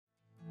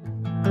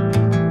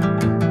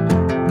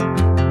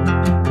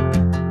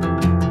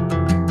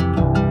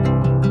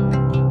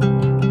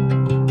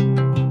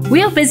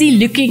We are busy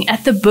looking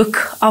at the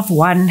book of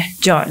 1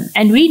 John,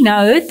 and we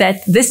know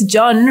that this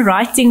John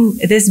writing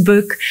this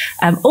book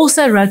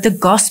also wrote the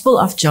Gospel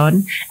of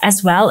John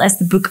as well as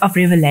the book of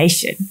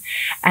Revelation.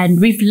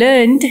 And we've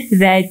learned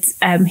that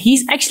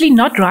he's actually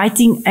not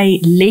writing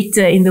a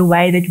letter in the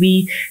way that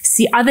we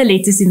see other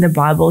letters in the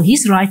Bible.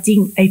 He's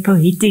writing a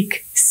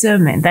poetic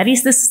sermon. That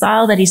is the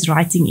style that he's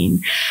writing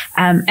in.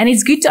 And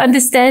it's good to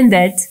understand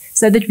that,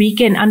 so that we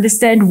can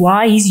understand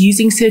why he's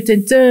using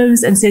certain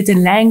terms and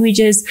certain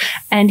languages,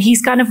 and he's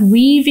kind of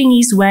weaving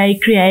his way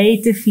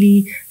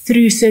creatively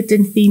through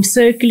certain themes,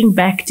 circling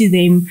back to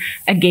them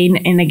again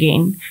and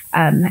again.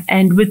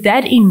 And with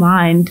that in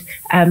mind,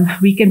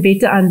 we can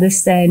better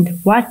understand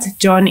what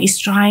John is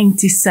trying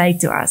to say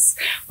to us,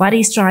 what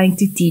he's trying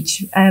to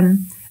teach.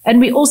 And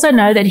we also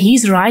know that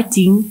he's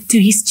writing to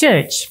his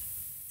church,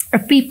 a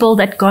people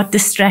that got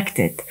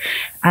distracted.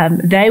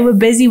 They were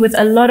busy with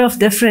a lot of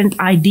different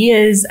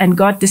ideas and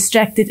got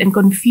distracted and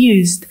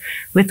confused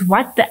with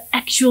what the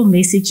actual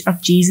message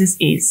of Jesus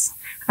is,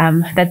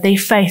 that their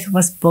faith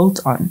was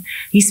built on.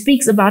 He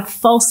speaks about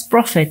false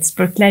prophets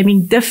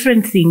proclaiming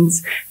different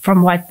things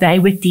from what they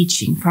were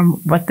teaching, from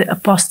what the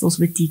apostles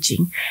were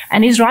teaching.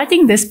 And he's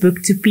writing this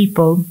book to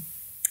people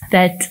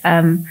that,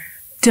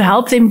 to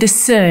help them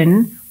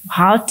discern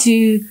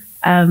to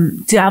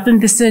help them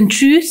discern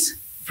truth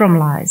from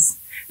lies,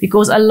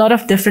 because a lot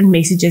of different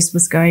messages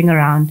was going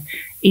around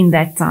in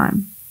that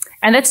time.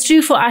 And that's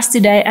true for us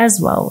today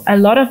as well. A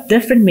lot of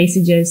different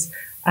messages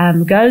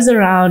goes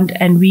around,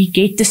 and we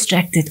get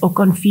distracted or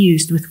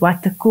confused with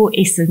what the core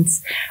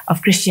essence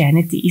of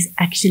Christianity is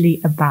actually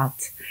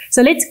about.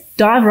 So let's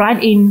dive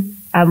right in.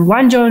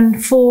 1 John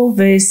 4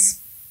 verse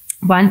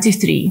 1 to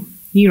 3.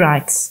 He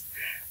writes,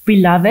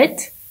 "Beloved,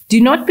 do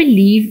not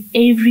believe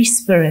every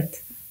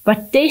spirit,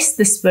 but test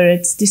the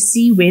spirits to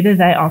see whether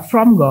they are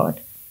from God.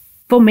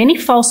 For many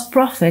false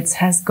prophets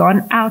has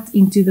gone out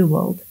into the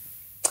world.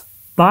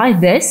 By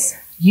this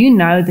you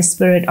know the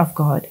Spirit of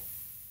God.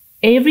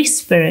 Every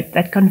spirit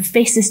that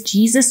confesses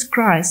Jesus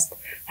Christ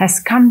has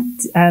come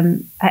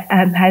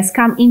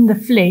in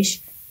the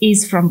flesh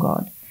is from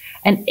God.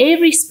 And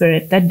every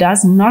spirit that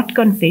does not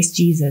confess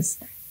Jesus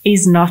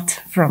is not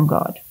from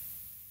God.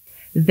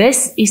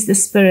 This is the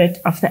spirit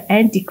of the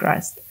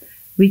Antichrist,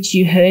 which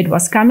you heard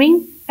was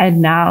coming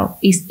and now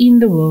is in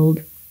the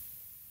world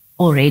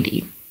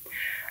already."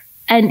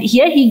 And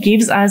here he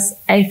gives us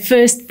a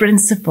first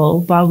principle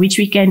by which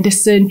we can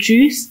discern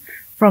truth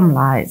from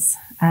lies,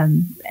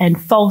 and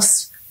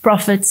false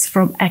prophets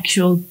from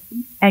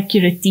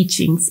accurate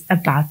teachings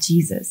about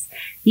Jesus.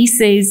 He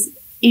says,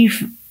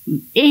 if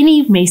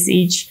any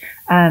message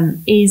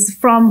is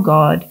from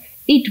God,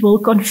 it will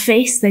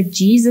confess that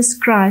Jesus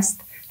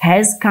Christ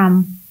has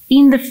come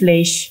in the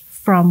flesh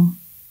from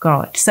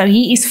God. So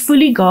he is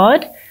fully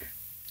God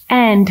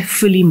and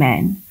fully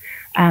man.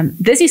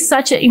 This is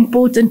such an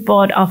important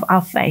part of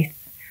our faith,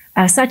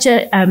 such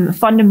a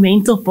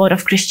fundamental part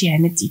of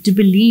Christianity, to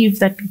believe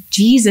that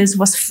Jesus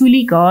was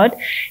fully God.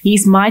 He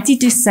is mighty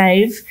to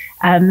save.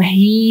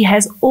 He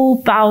has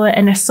all power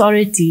and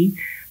authority,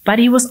 but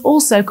he was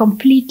also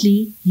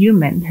completely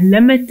human,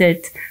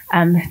 limited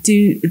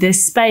to the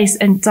space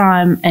and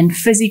time and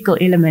physical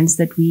elements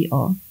that we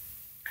are.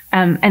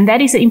 And that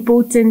is an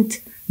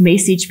important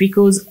message,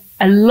 because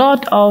a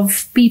lot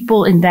of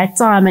people in that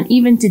time and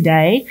even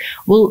today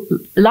will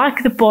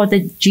like the part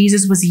that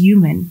Jesus was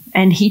human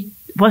and he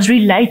was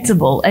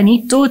relatable and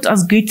he taught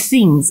us good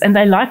things. And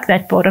they like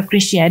that part of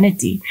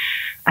Christianity,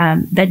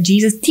 that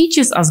Jesus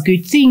teaches us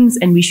good things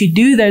and we should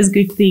do those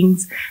good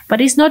things, but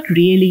he's not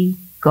really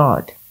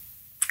God.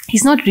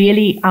 He's not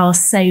really our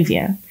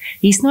Savior.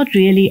 He's not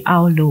really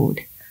our Lord,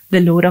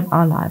 the Lord of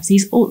our lives.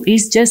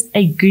 He's just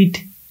a good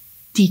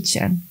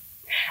teacher.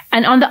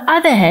 And on the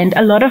other hand,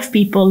 a lot of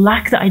people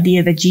like the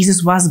idea that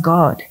Jesus was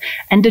God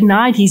and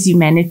denied his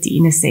humanity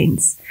in a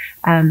sense.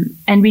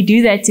 And we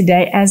do that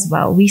today as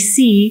well. We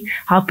see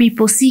how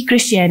people see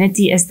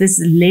Christianity as this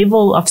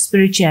level of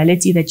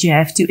spirituality that you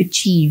have to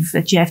achieve,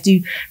 that you have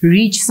to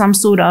reach some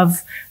sort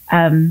of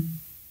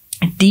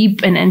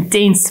deep and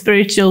intense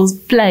spiritual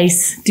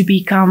place to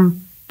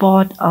become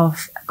part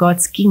of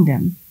God's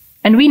kingdom.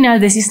 And we know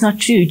this is not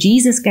true.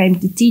 Jesus came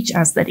to teach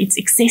us that it's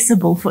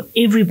accessible for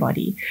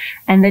everybody,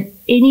 and that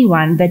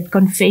anyone that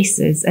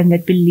confesses and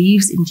that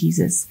believes in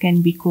Jesus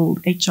can be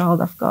called a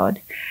child of God.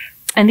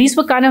 And these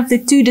were kind of the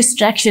two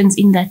distractions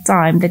in that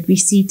time that we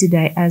see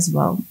today as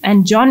well.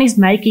 And John is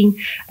making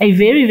a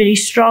very, very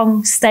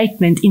strong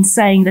statement in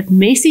saying that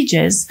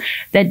messages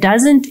that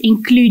doesn't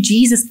include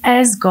Jesus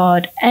as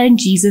God and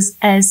Jesus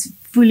as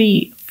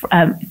fully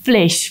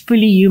flesh,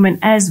 fully human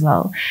as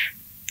well,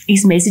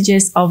 is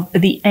messages of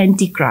the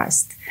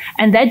Antichrist.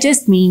 And that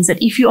just means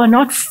that if you are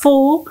not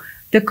for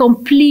the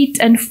complete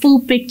and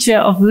full picture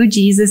of who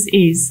Jesus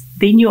is,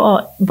 then you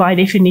are by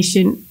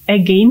definition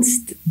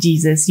against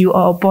Jesus. You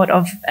are part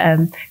of,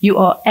 you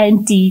are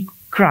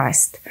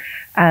anti-Christ.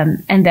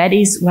 And that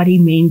is what he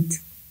meant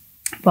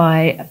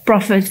by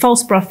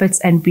false prophets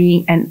and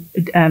being, and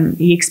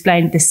he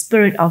explained the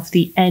spirit of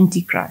the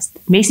Antichrist.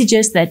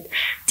 Messages that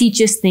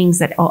teaches things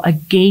that are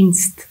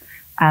against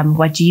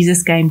what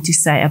Jesus came to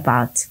say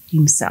about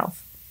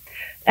himself.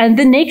 And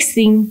the next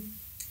thing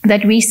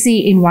that we see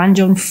in 1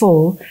 John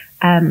 4,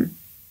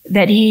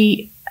 that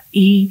he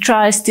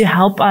tries to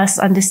help us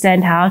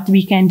understand how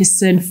we can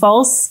discern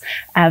false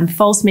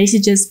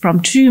messages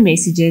from true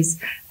messages,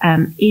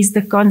 is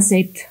the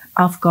concept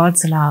of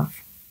God's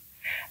love.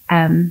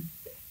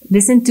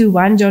 Listen to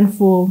 1 John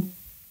 4,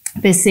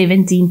 verse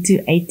 17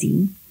 to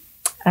 18.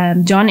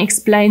 John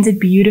explains it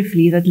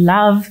beautifully, that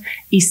love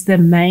is the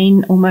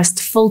main almost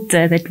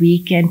filter that we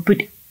can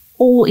put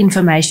all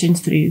information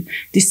through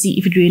to see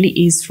if it really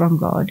is from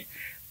God.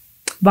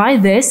 By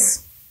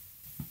this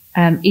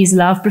is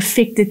love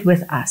perfected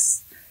with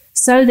us,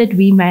 so that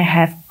we may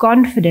have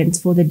confidence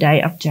for the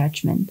day of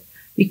judgment.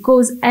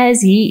 Because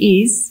as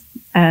he is,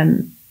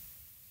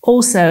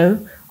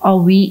 also are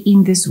we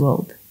in this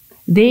world.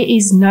 There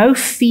is no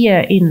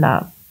fear in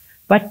love,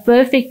 but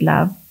perfect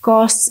love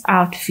casts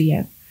out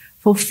fear.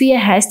 For fear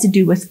has to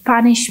do with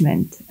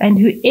punishment, and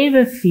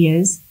whoever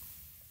fears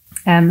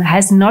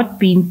has not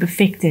been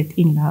perfected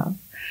in love.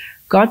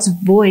 God's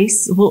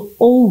voice will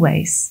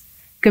always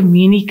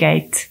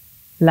communicate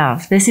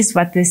love. That is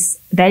what this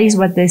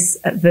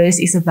verse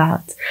is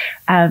about.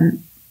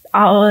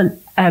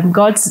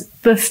 God's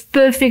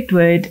perfect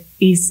word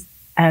is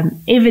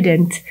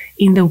evident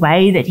in the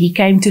way that he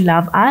came to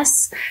love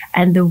us,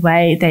 and the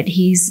way that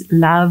his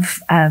love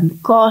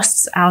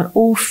casts out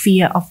all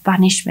fear of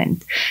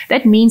punishment.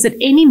 That means that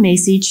any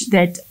message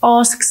that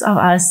asks of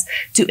us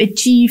to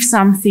achieve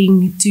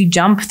something, to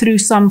jump through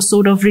some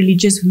sort of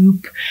religious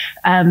hoop,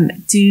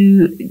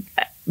 to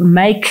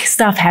make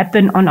stuff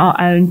happen on our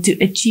own, to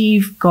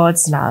achieve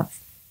God's love,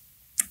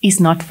 is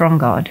not from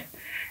God.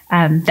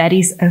 That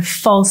is a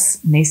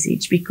false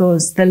message,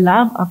 because the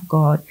love of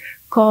God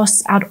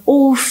casts out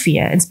all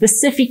fear, and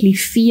specifically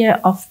fear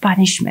of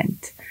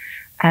punishment,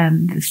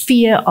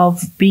 fear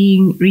of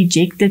being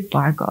rejected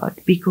by God,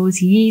 because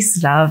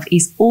his love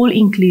is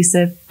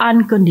all-inclusive,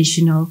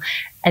 unconditional,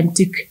 and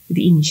took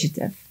the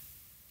initiative.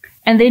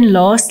 And then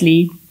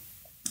lastly,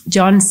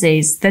 John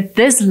says that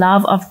this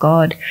love of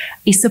God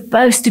is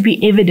supposed to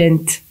be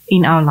evident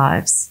in our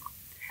lives.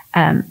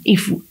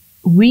 If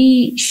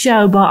we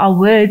show by our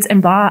words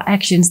and by our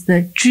actions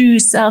the true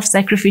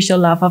self-sacrificial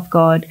love of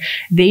God,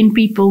 then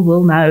people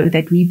will know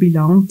that we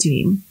belong to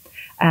him.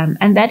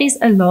 And that is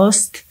a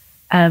last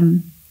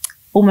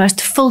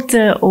almost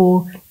filter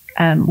or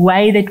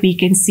way that we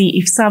can see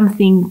if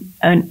something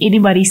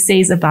anybody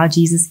says about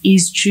Jesus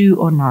is true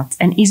or not,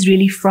 and is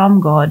really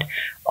from God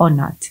or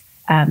not.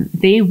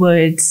 Their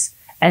words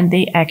and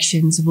their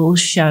actions will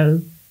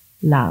show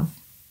love.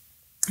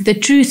 The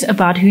truth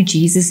about who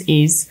Jesus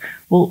is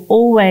will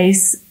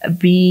always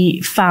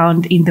be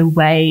found in the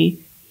way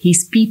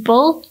his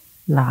people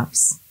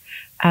loves.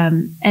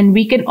 And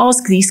we can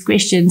ask these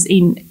questions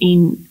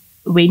in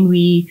when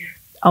we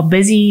are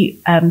busy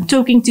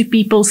talking to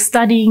people,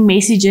 studying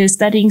messages,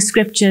 studying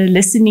scripture,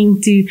 listening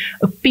to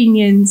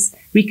opinions.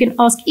 We can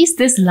ask, is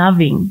this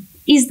loving?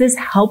 Is this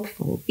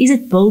helpful? Is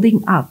it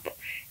building up?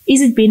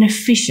 Is it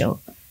beneficial?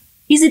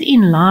 Is it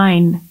in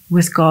line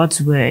with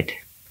God's word?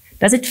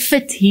 Does it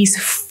fit his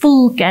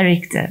full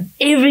character?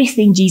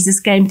 Everything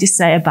Jesus came to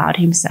say about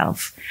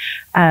himself.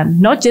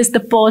 Not just the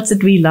parts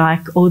that we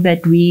like or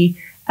that we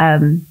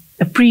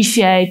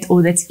appreciate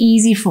or that's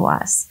easy for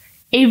us.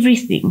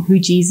 Everything who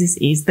Jesus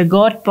is, the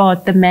God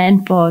part, the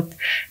man part,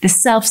 the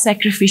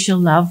self-sacrificial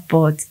love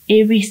part,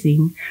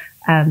 everything.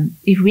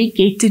 If we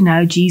get to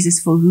know Jesus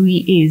for who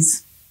he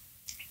is,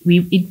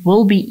 it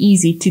will be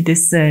easy to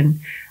discern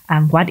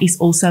what is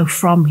also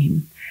from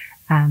him.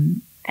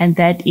 And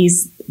that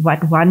is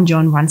what 1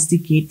 John wants to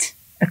get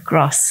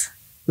across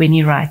when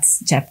he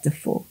writes chapter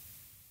 4.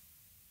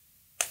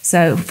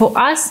 So for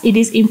us, it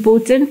is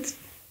important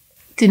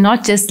to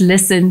not just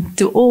listen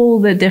to all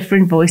the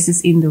different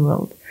voices in the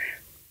world,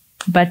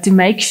 but to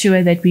make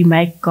sure that we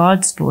make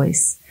God's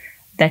voice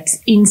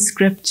that's in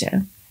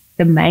scripture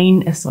the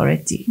main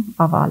authority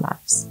of our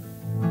lives.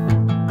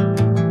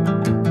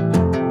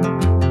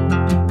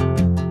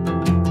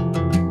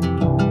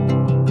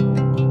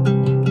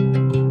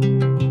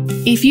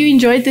 If you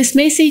enjoyed this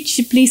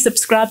message, please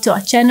subscribe to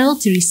our channel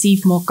to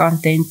receive more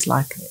content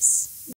like this.